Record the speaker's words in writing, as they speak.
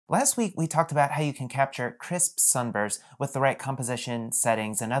Last week, we talked about how you can capture crisp sunbursts with the right composition,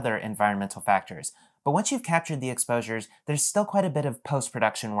 settings, and other environmental factors. But once you've captured the exposures, there's still quite a bit of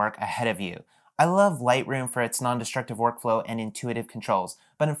post-production work ahead of you. I love Lightroom for its non-destructive workflow and intuitive controls,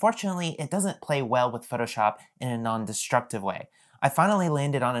 but unfortunately, it doesn't play well with Photoshop in a non-destructive way. I finally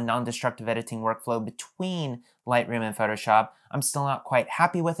landed on a non-destructive editing workflow between Lightroom and Photoshop. I'm still not quite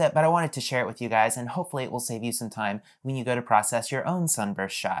happy with it, but I wanted to share it with you guys, and hopefully it will save you some time when you go to process your own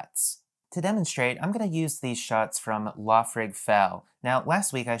sunburst shots. To demonstrate, I'm going to use these shots from Lofrig Fell. Now,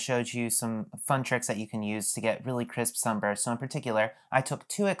 last week I showed you some fun tricks that you can use to get really crisp sunbursts. So in particular, I took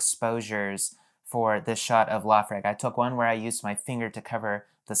two exposures for this shot of Lofrig. I took one where I used my finger to cover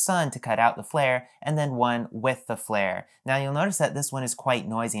the sun to cut out the flare, and then one with the flare. Now you'll notice that this one is quite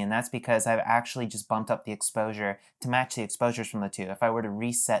noisy, and that's because I've actually just bumped up the exposure to match the exposures from the two. If I were to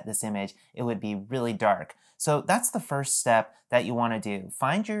reset this image, it would be really dark. So that's the first step that you want to do.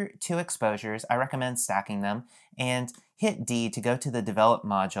 Find your two exposures, I recommend stacking them, and hit D to go to the Develop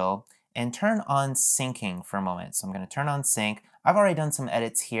module, and turn on syncing for a moment. So I'm going to turn on sync. I've already done some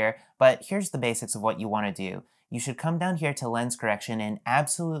edits here, but here's the basics of what you want to do. You should come down here to lens correction and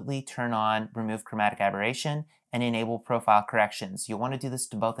absolutely turn on remove chromatic aberration and enable profile corrections. You'll want to do this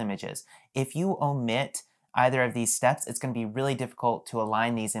to both images. If you omit either of these steps, it's going to be really difficult to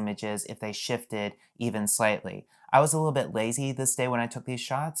align these images if they shifted even slightly. I was a little bit lazy this day when I took these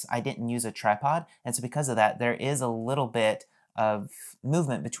shots. I didn't use a tripod, and so because of that, there is a little bit of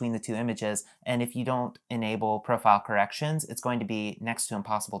movement between the two images, and if you don't enable profile corrections, it's going to be next to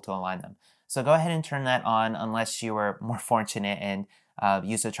impossible to align them. So go ahead and turn that on unless you were more fortunate and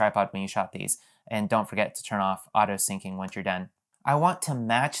used a tripod when you shot these. And don't forget to turn off auto syncing once you're done. I want to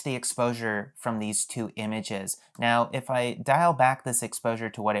match the exposure from these two images. Now, if I dial back this exposure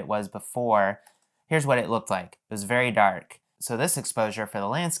to what it was before, here's what it looked like. It was very dark. So this exposure for the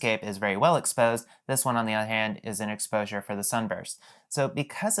landscape is very well exposed. This one, on the other hand, is an exposure for the sunburst. So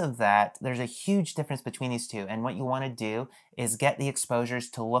because of that, there's a huge difference between these two. And what you want to do is get the exposures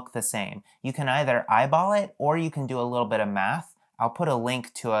to look the same. You can either eyeball it or you can do a little bit of math. I'll put a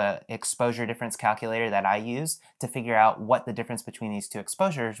link to an exposure difference calculator that I used to figure out what the difference between these two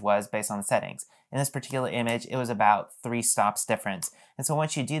exposures was based on the settings. In this particular image, it was about 3 stops difference. And so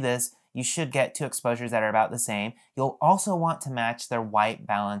once you do this, you should get two exposures that are about the same. You'll also want to match their white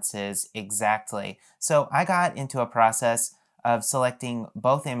balances exactly. So I got into a process of selecting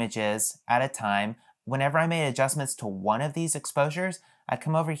both images at a time. Whenever I made adjustments to one of these exposures, I'd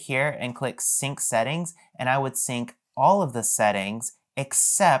come over here and click Sync Settings, and I would sync all of the settings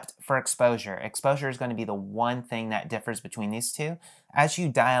except for exposure. Exposure is going to be the one thing that differs between these two. As you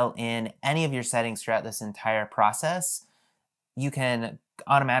dial in any of your settings throughout this entire process, you can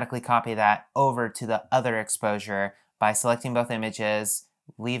automatically copy that over to the other exposure by selecting both images,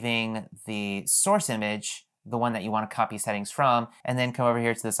 leaving the source image, the one that you want to copy settings from, and then come over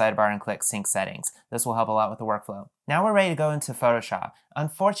here to the sidebar and click Sync Settings. This will help a lot with the workflow. Now we're ready to go into Photoshop.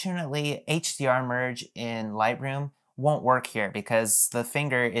 Unfortunately, HDR merge in Lightroom won't work here because the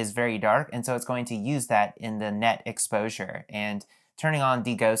finger is very dark, and so it's going to use that in the net exposure. And turning on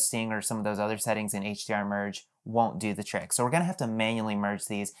deghosting or some of those other settings in HDR merge won't do the trick. So we're going to have to manually merge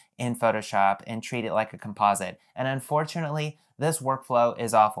these in Photoshop and treat it like a composite. And unfortunately, this workflow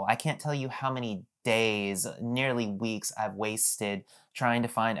is awful. I can't tell you how many days, nearly weeks, I've wasted trying to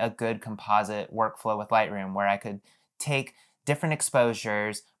find a good composite workflow with Lightroom where I could take different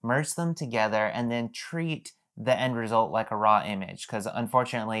exposures, merge them together, and then treat the end result like a raw image. Because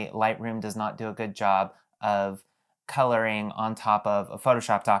unfortunately, Lightroom does not do a good job of coloring on top of a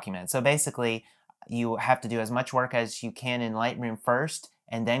Photoshop document. So basically, you have to do as much work as you can in Lightroom first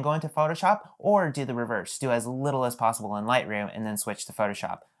and then go into Photoshop, or do the reverse. Do as little as possible in Lightroom and then switch to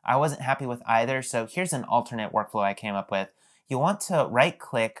Photoshop. I wasn't happy with either, so here's an alternate workflow I came up with. You want to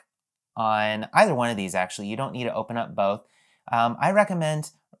right-click on either one of these, actually. You don't need to open up both. I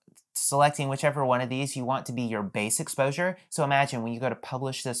recommend selecting whichever one of these you want to be your base exposure. So imagine when you go to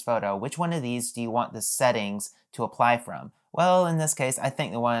publish this photo, which one of these do you want the settings to apply from? Well, in this case, I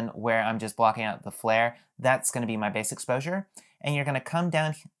think the one where I'm just blocking out the flare, that's going to be my base exposure. And you're going to come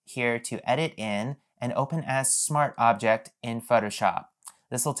down here to Edit In and open as Smart Object in Photoshop.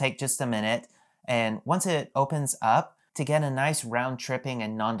 This will take just a minute. And once it opens up, to get a nice round tripping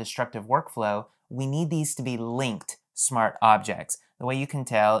and non-destructive workflow, we need these to be linked smart objects. The way you can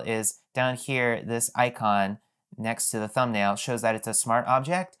tell is down here, this icon next to the thumbnail shows that it's a smart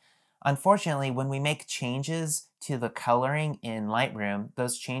object. Unfortunately, when we make changes to the coloring in Lightroom,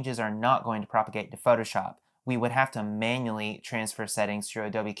 those changes are not going to propagate to Photoshop. We would have to manually transfer settings through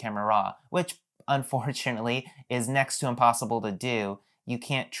Adobe Camera Raw, which unfortunately is next to impossible to do you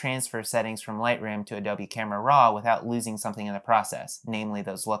can't transfer settings from Lightroom to Adobe Camera Raw without losing something in the process, namely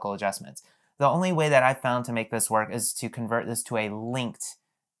those local adjustments. The only way that I've found to make this work is to convert this to a linked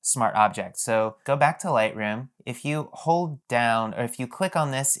smart object. So go back to Lightroom. If you hold down, or if you click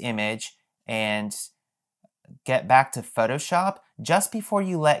on this image and get back to Photoshop, just before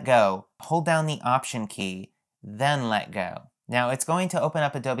you let go, hold down the Option key, then let go. Now it's going to open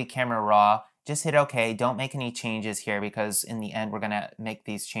up Adobe Camera Raw. Just hit OK. Don't make any changes here because in the end we're going to make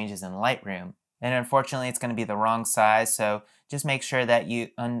these changes in Lightroom. And unfortunately it's going to be the wrong size, so just make sure that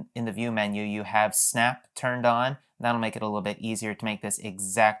in the View menu you have Snap turned on. That'll make it a little bit easier to make this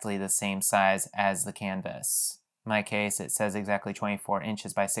exactly the same size as the canvas. In my case, it says exactly 24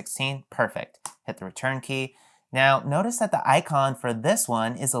 inches by 16. Perfect. Hit the Return key. Now, notice that the icon for this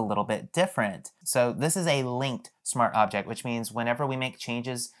one is a little bit different. So this is a linked smart object, which means whenever we make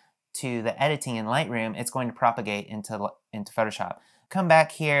changes to the editing in Lightroom, it's going to propagate into Photoshop. Come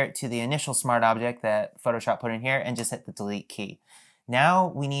back here to the initial smart object that Photoshop put in here and just hit the Delete key.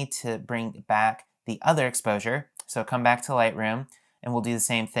 Now we need to bring back the other exposure. So come back to Lightroom and we'll do the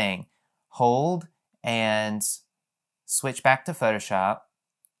same thing. Hold and switch back to Photoshop,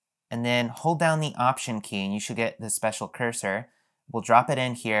 and then hold down the Option key and you should get this special cursor. We'll drop it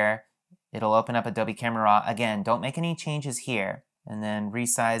in here. It'll open up Adobe Camera Raw. Again, don't make any changes here. And then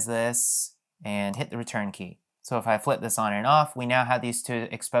resize this and hit the Return key. So if I flip this on and off, we now have these two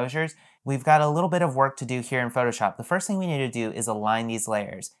exposures. We've got a little bit of work to do here in Photoshop. The first thing we need to do is align these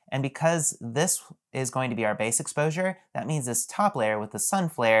layers. And because this is going to be our base exposure, that means this top layer with the sun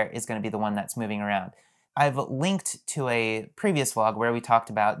flare is going to be the one that's moving around. I've linked to a previous vlog where we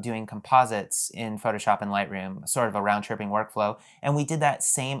talked about doing composites in Photoshop and Lightroom, sort of a round-tripping workflow, and we did that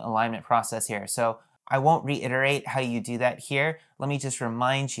same alignment process here. So I won't reiterate how you do that here. Let me just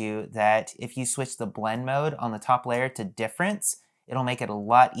remind you that if you switch the blend mode on the top layer to difference, it'll make it a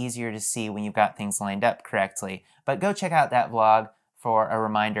lot easier to see when you've got things lined up correctly. But go check out that vlog for a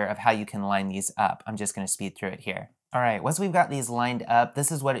reminder of how you can line these up. I'm just going to speed through it here. All right, once we've got these lined up,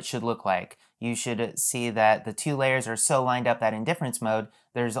 this is what it should look like. You should see that the two layers are so lined up that in difference mode,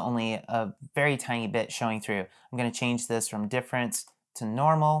 there's only a very tiny bit showing through. I'm going to change this from difference to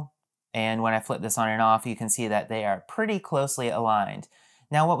normal. And when I flip this on and off, you can see that they are pretty closely aligned.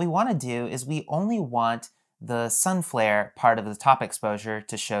 Now what we want to do is we only want the sun flare part of the top exposure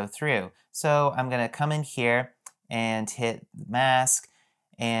to show through. So I'm going to come in here and hit Mask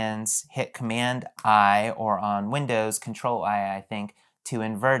and hit Command I, or on Windows, Control I think, to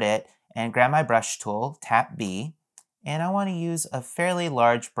invert it, and grab my brush tool, tap B, and I want to use a fairly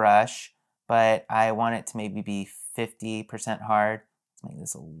large brush, but I want it to maybe be 50% hard. Let's make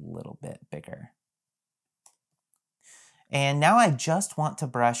this a little bit bigger. And now I just want to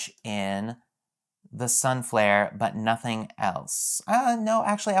brush in the sun flare, but nothing else. No,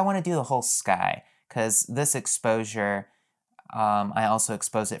 actually I want to do the whole sky, because this exposure, I also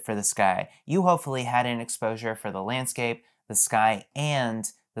expose it for the sky. You hopefully had an exposure for the landscape, the sky,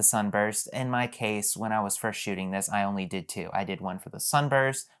 and the sunburst. In my case, when I was first shooting this, I only did two. I did one for the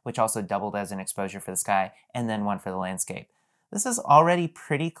sunburst, which also doubled as an exposure for the sky, and then one for the landscape. This is already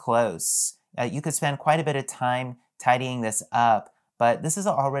pretty close. You could spend quite a bit of time tidying this up, but this is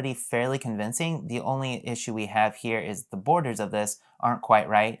already fairly convincing. The only issue we have here is the borders of this aren't quite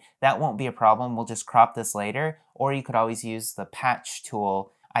right. That won't be a problem. We'll just crop this later, or you could always use the patch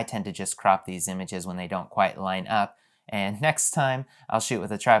tool. I tend to just crop these images when they don't quite line up. And next time I'll shoot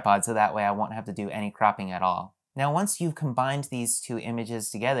with a tripod, so that way I won't have to do any cropping at all. Now once you've combined these two images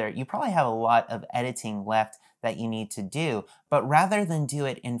together, you probably have a lot of editing left that you need to do, but rather than do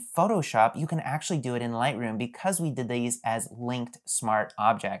it in Photoshop, you can actually do it in Lightroom because we did these as linked smart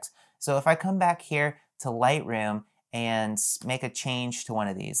objects. So if I come back here to Lightroom and make a change to one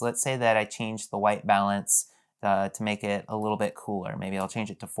of these, let's say that I change the white balance to make it a little bit cooler. Maybe I'll change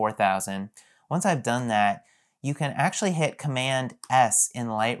it to 4000. Once I've done that, you can actually hit Command S in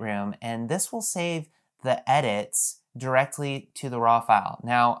Lightroom, and this will save the edits directly to the raw file.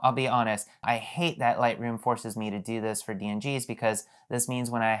 Now, I'll be honest, I hate that Lightroom forces me to do this for DNGs, because this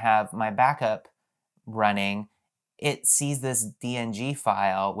means when I have my backup running, it sees this DNG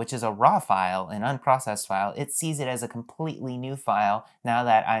file, which is a raw file, an unprocessed file. It sees it as a completely new file now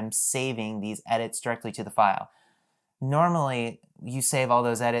that I'm saving these edits directly to the file. Normally, you save all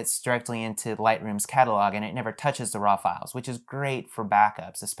those edits directly into Lightroom's catalog and it never touches the raw files, which is great for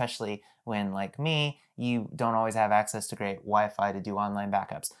backups, especially when, like me, you don't always have access to great Wi-Fi to do online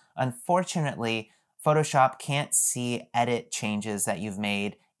backups. Unfortunately, Photoshop can't see edit changes that you've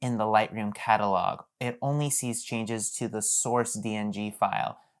made in the Lightroom catalog. It only sees changes to the source DNG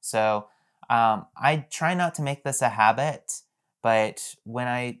file. So I try not to make this a habit, But when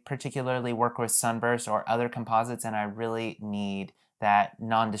I particularly work with Sunburst or other composites and I really need that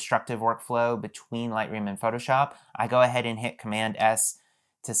non-destructive workflow between Lightroom and Photoshop, I go ahead and hit Command S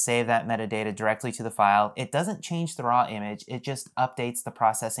to save that metadata directly to the file. It doesn't change the raw image, it just updates the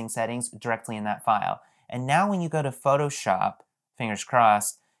processing settings directly in that file. And now when you go to Photoshop, fingers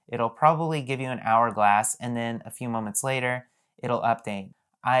crossed, it'll probably give you an hourglass, and then a few moments later, it'll update.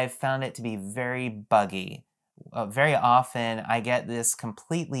 I've found it to be very buggy. Very often I get this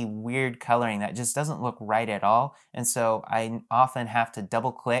completely weird coloring that just doesn't look right at all, and so I often have to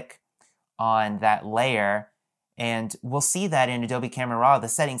double click on that layer, and we'll see that in Adobe Camera Raw the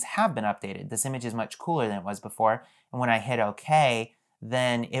settings have been updated. This image is much cooler than it was before, and when I hit OK,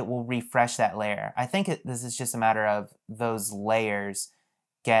 then it will refresh that layer. I think this is just a matter of those layers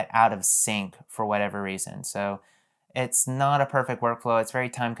get out of sync for whatever reason. So it's not a perfect workflow, it's very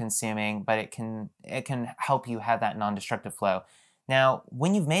time consuming, but it can help you have that non-destructive flow. Now,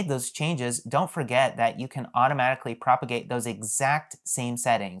 when you've made those changes, don't forget that you can automatically propagate those exact same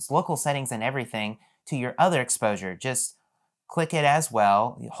settings, local settings and everything, to your other exposure. Just click it as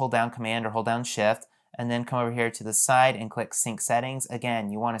well, you hold down Command or hold down Shift, and then come over here to the side and click Sync Settings. Again,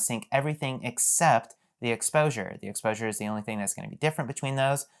 you want to sync everything except the exposure. The exposure is the only thing that's going to be different between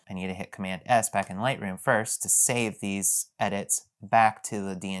those. I need to hit Command S back in Lightroom first to save these edits back to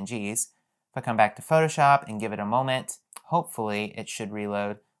the DNGs. If I come back to Photoshop and give it a moment, hopefully it should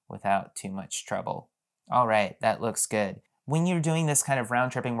reload without too much trouble. All right, that looks good. When you're doing this kind of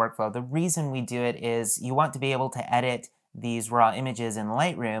round-tripping workflow, the reason we do it is you want to be able to edit these raw images in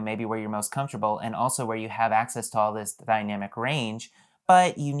Lightroom, maybe where you're most comfortable, and also where you have access to all this dynamic range,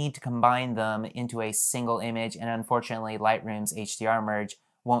 but you need to combine them into a single image, and unfortunately Lightroom's HDR merge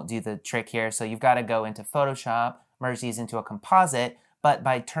won't do the trick here, so you've got to go into Photoshop, merge these into a composite, but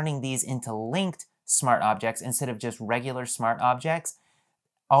by turning these into linked smart objects instead of just regular smart objects,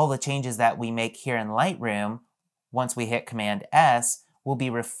 all the changes that we make here in Lightroom, once we hit Command S, will be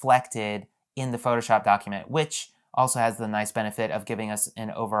reflected in the Photoshop document, which also has the nice benefit of giving us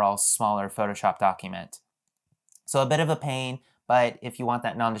an overall smaller Photoshop document. So a bit of a pain, but if you want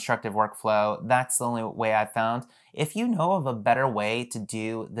that non-destructive workflow, that's the only way I've found. If you know of a better way to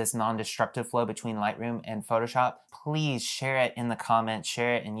do this non-destructive flow between Lightroom and Photoshop, please share it in the comments,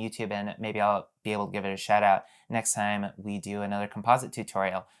 share it in YouTube, and maybe I'll be able to give it a shout out next time we do another composite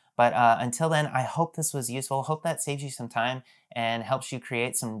tutorial. But until then, I hope this was useful. Hope that saves you some time and helps you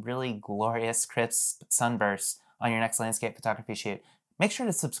create some really glorious, crisp sunbursts on your next landscape photography shoot. Make sure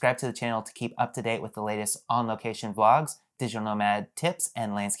to subscribe to the channel to keep up to date with the latest on-location vlogs, digital nomad tips,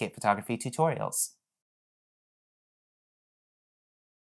 and landscape photography tutorials.